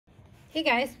Hey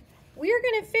guys, we are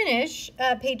going to finish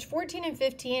page 14 and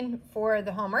 15 for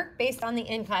the homework based on the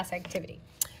in-class activity.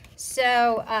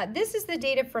 So this is the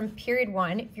data from period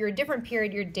 1. If you're a different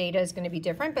period, your data is going to be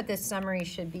different, but this summary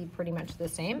should be pretty much the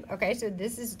same. Okay, so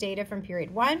this is data from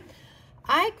period 1.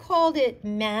 I called it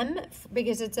MEM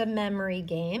because it's a memory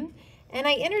game, and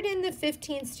I entered in the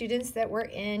 15 students that were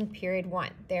in period 1.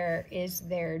 There is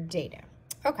their data.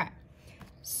 Okay,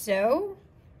 so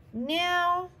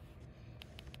now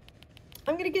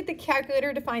I'm going to get the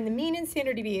calculator to find the mean and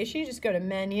standard deviation. Just go to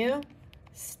Menu,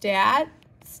 Stat,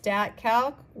 Stat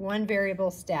Calc, one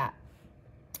variable stat.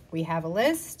 We have a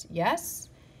list, yes,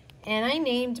 and I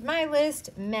named my list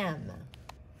MEM.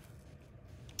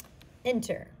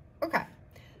 Enter. Okay,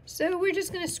 so we're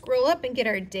just going to scroll up and get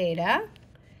our data.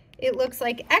 It looks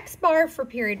like X bar for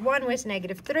period 1 was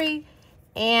 -3,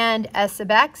 and S sub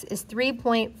X is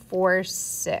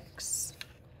 3.46.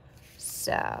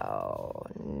 So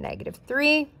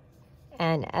 -3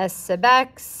 and S sub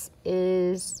X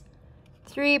is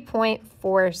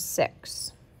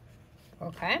 3.46.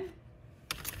 Okay.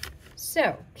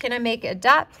 So can I make a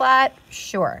dot plot?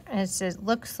 Sure. And it says,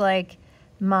 looks like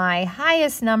my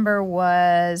highest number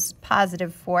was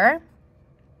 +4.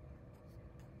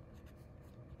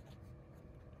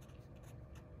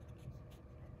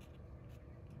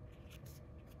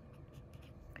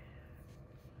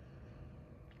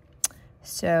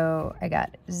 So I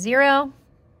got 0,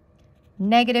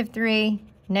 -3,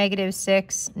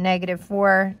 -6,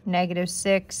 -4,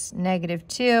 -6,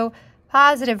 -2,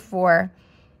 +4,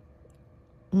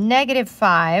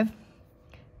 -5,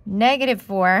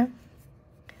 -4,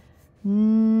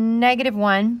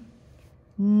 -1,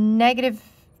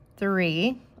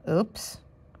 -3, oops,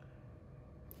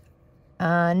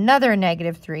 another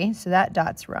 -3, so that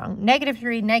dot's wrong,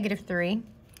 -3, -3,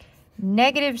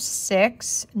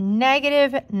 -6,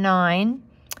 -9,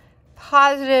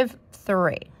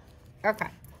 +3. Okay,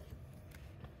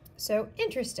 so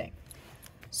interesting.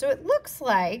 So it looks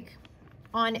like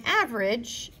on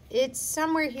average, it's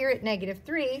somewhere here at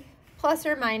 -3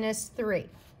 ±3.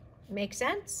 Make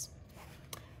sense?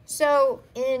 So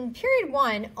in period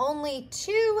 1, only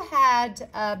 2 had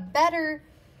better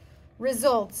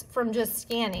results from just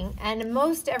scanning, and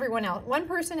most everyone else, one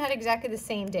person had exactly the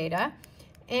same data,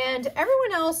 and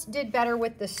everyone else did better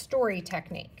with the story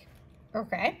technique.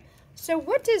 Okay, so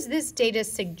what does this data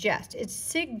suggest? It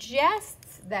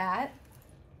suggests that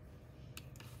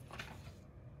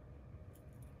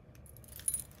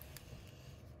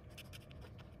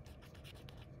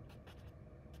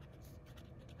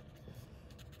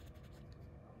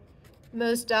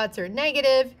most dots are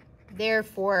negative,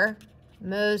 therefore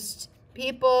most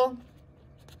people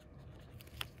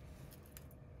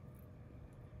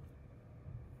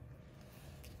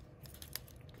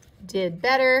did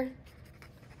better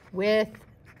with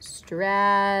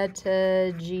strategy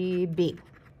B.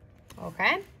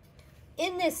 Okay,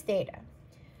 in this data.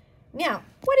 Now,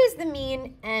 what is the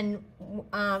mean and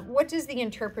what is the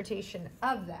interpretation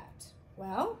of that?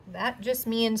 Well, that just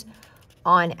means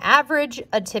on average,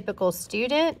 a typical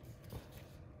student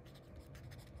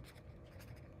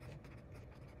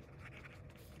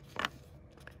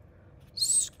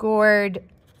scored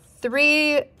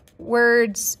 3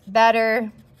 words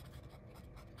better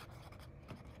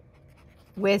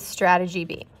with strategy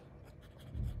B.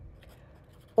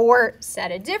 Or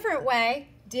said a different way,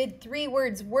 did 3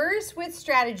 words worse with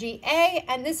strategy A,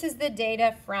 and this is the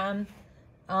data from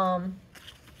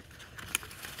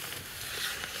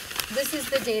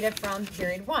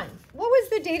period 1. What was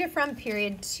the data from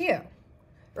period 2?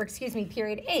 Or excuse me,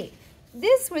 period 8.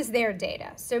 This was their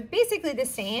data. So basically the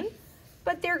same,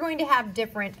 but they're going to have a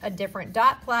different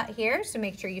dot plot here. So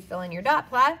make sure you fill in your dot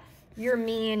plot. Your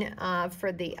mean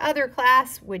for the other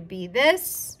class would be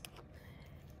this.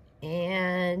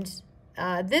 And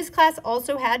this class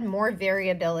also had more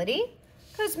variability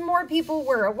because more people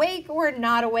were awake or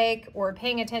not awake or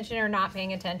paying attention or not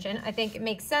paying attention. I think it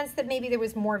makes sense that maybe there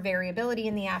was more variability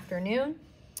in the afternoon.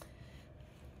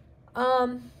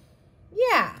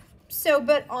 Yeah, so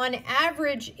but on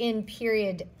average in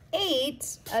period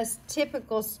 8, a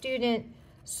typical student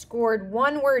scored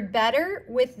 1 word better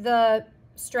with the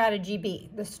strategy B,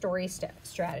 the story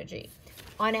strategy.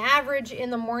 On average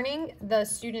in the morning, the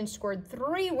students scored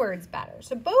 3 words better.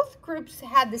 So both groups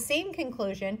had the same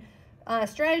conclusion.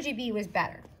 Strategy B was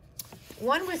better.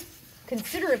 1 was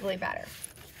considerably better.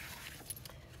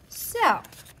 So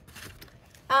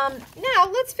now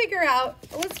let's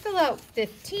fill out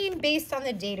 15 based on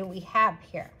the data we have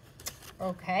here.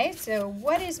 Okay, so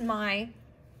what is my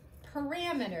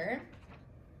parameter?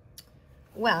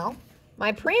 Well,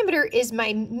 My parameter is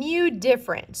my mu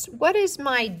difference. What is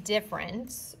my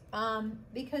difference?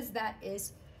 Because that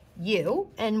is u.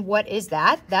 And what is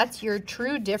that? That's your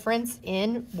true difference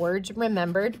in words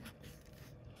remembered.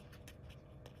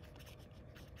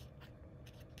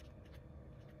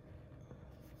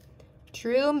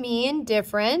 True mean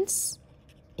difference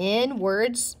in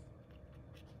words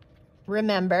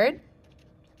remembered.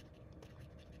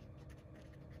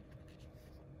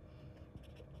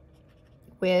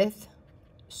 With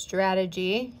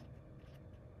strategy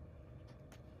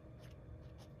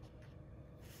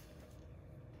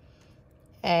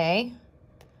A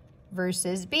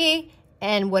versus B.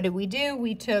 And what did we do?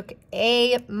 We took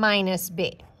A minus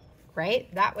B,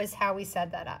 right? That was how we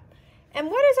set that up. And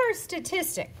what is our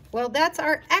statistic? Well, that's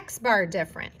our X bar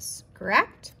difference,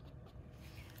 correct?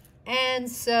 And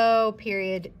so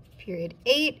period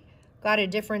 8 got a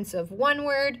difference of 1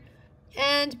 word,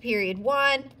 and period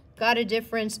 1 got a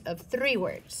difference of 3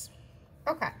 words.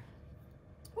 Okay,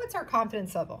 what's our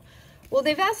confidence level? Well,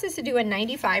 they've asked us to do a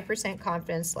 95%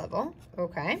 confidence level,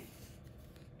 okay?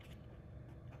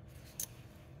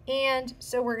 And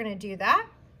so we're gonna do that.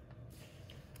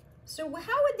 So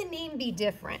how would the name be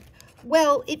different?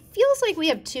 Well, it feels like we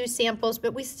have 2 samples,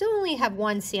 but we still only have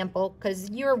 1 sample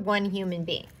because you're 1 human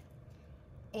being.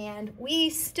 And we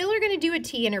still are gonna do a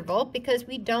T interval because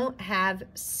we don't have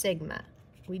sigma.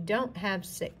 We don't have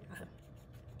sigma.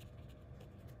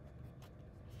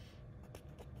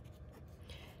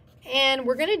 And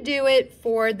we're going to do it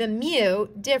for the mu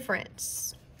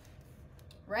difference,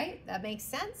 right? That makes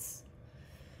sense.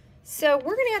 So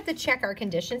we're going to have to check our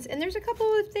conditions. And there's a couple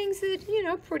of things that, you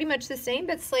know, pretty much the same,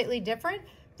 but slightly different.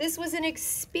 This was an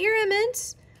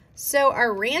experiment. So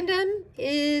our random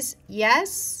is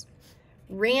yes.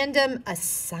 Random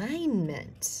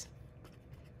assignment.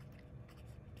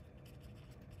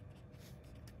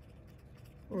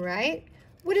 Right?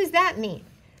 What does that mean?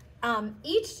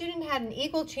 Each student had an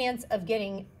equal chance of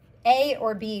getting A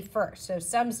or B first. So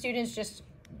some students just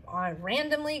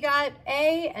randomly got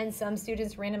A and some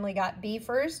students randomly got B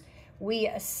first. We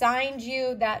assigned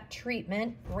you that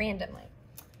treatment randomly.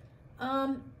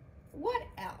 What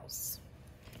else?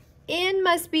 N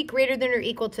must be greater than or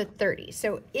equal to 30.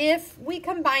 So if we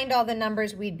combined all the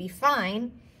numbers, we'd be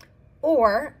fine.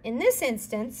 Or in this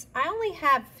instance, I only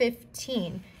have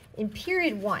 15 in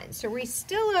period 1. So we're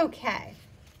still okay.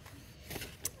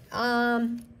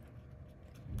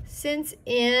 Since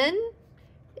N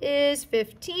is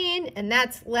 15 and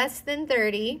that's less than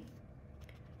 30,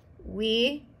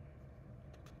 we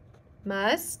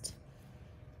must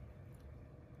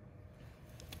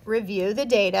review the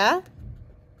data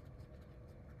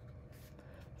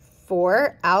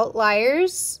for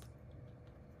outliers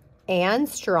and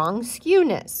strong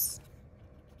skewness.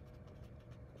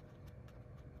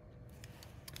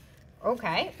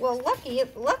 Okay, well,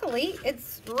 luckily,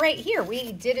 it's right here.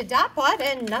 We did a dot plot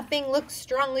and nothing looks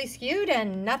strongly skewed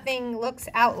and nothing looks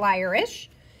outlierish.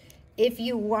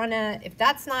 If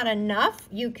that's not enough,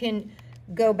 you can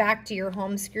go back to your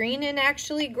home screen and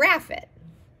actually graph it.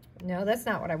 No, that's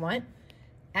not what I want.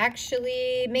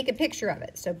 Actually make a picture of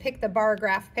it. So pick the bar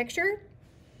graph picture,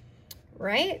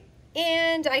 right?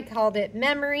 And I called it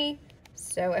memory.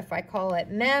 So if I call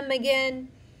it mem again,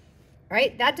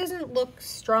 right? That doesn't look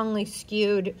strongly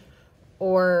skewed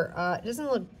or it doesn't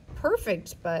look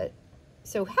perfect, but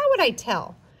so how would I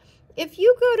tell? If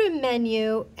you go to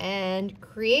menu and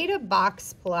create a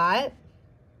box plot,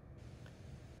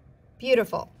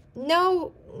 beautiful.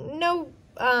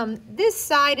 This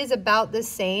side is about the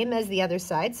same as the other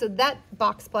side, so that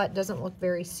box plot doesn't look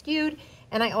very skewed,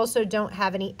 and I also don't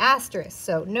have any asterisks,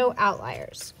 so no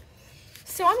outliers.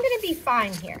 So I'm gonna be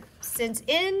fine here. Since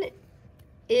N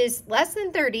is less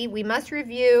than 30, we must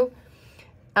review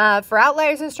for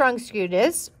outliers and strong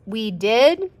skewness. We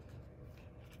did,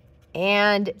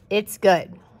 and it's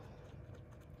good.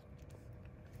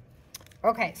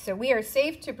 Okay, so we are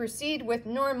safe to proceed with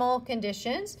normal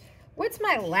conditions. What's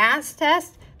my last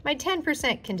test? My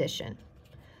 10% condition.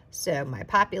 So my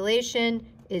population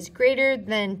is greater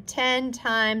than 10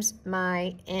 times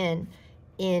my N.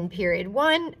 In period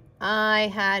 1,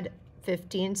 I had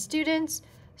 15 students.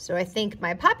 So I think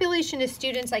my population of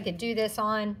students I could do this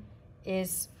on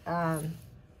is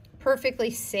perfectly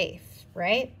safe,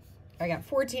 right? I got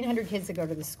 1,400 kids that go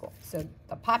to the school. So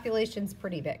the population's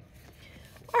pretty big.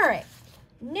 All right,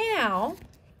 now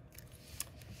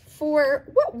for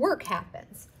what work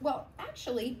happens? Well,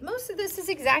 actually, most of this is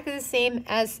exactly the same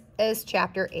as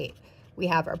chapter 8. We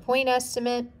have our point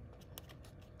estimate.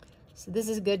 So this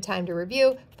is a good time to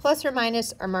review, plus or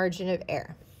minus our margin of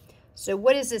error. So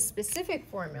what is the specific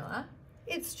formula?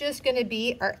 it's just going to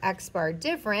be our X bar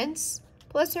difference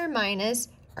plus or minus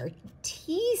our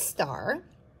T star.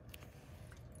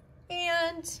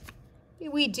 And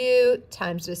we do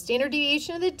times the standard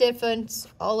deviation of the difference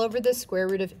all over the square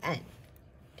root of n.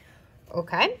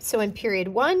 Okay, so in period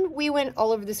 1, we went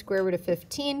all over the square root of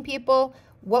 15, people.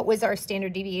 What was our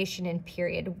standard deviation in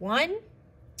period 1?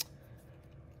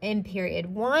 In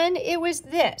period 1, it was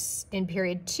this. In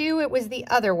period 2, it was the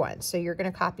other one. So you're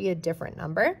going to copy a different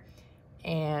number.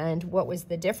 And what was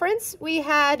the difference? We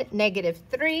had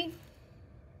 -3. Does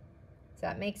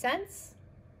that make sense?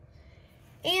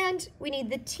 And we need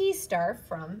the T star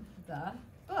from the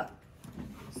book.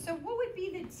 So what would be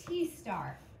the T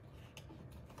star?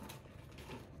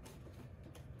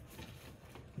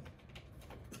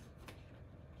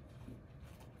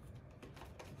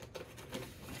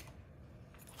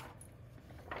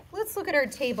 Let's look at our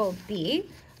table B.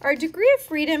 Our degree of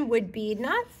freedom would be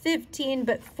not 15,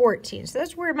 but 14. So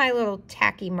that's where my little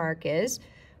tacky mark is,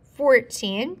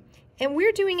 14. And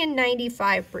we're doing a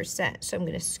 95%. So I'm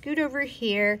going to scoot over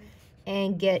here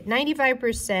and get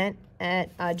 95% at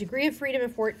a degree of freedom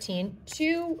of 14,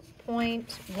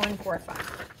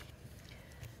 2.145.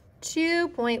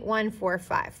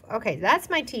 2.145. Okay, that's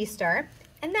my T star,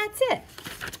 and that's it.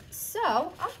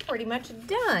 So I'm pretty much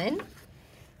done.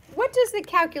 What does the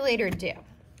calculator do?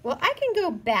 Well, I can go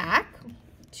back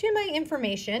to my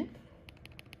information,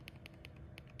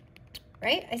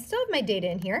 right? I still have my data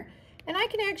in here, and I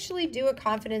can actually do a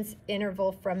confidence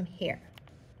interval from here.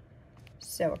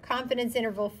 So a confidence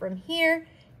interval from here,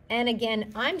 and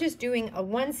again, I'm just doing a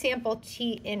one sample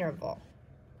T interval.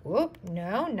 Whoop,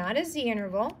 no, not a Z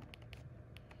interval.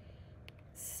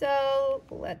 So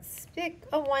let's pick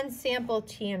a one sample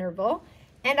T interval.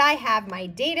 And I have my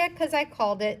data because I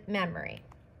called it memory.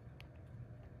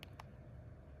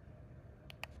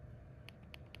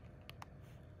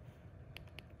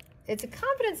 It's a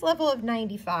confidence level of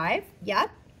 95,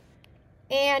 yep.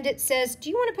 And it says,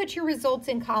 do you want to put your results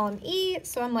in column E?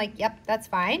 So I'm like, yep, that's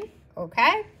fine,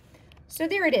 okay. So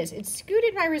there it is, it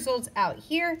scooted my results out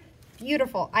here,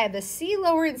 beautiful. I have a C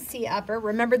lower and C upper.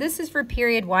 Remember, this is for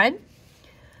period 1.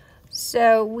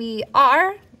 So we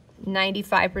are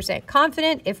 95%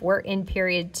 confident if we're in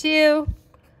period 2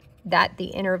 that the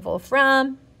interval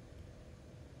from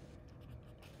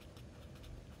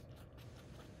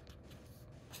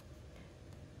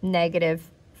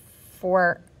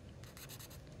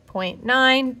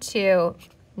 -4.9 to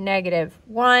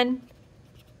 -1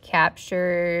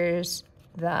 captures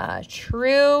the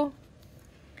true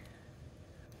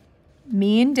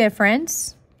mean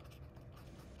difference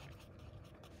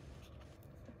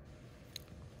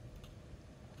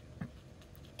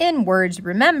in words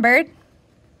remembered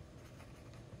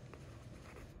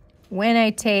when I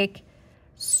take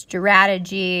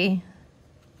strategy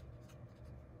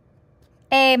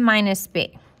A minus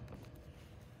B.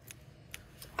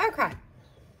 Okay.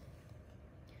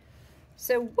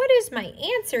 So what is my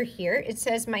answer here? It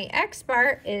says my X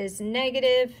bar is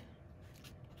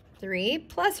 -3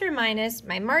 plus or minus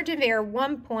my margin of error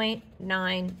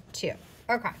 1.92.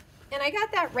 Okay. And I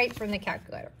got that right from the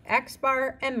calculator. X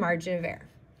bar and margin of error.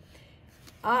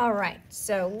 All right,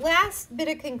 so last bit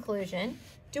of conclusion.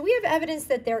 Do we have evidence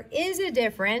that there is a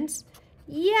difference?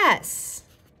 Yes,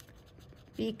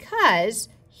 because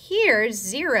here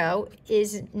 0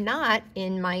 is not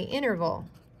in my interval.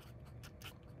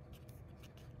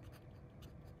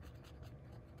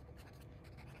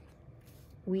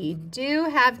 We do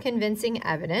have convincing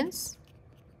evidence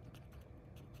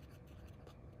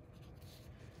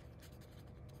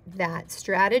that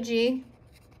strategy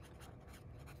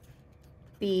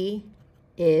B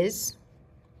is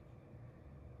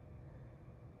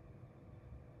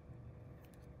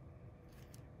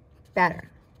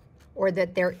better, or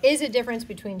that there is a difference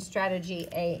between strategy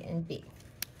A and B.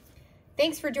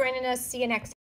 Thanks for joining us. See you next time.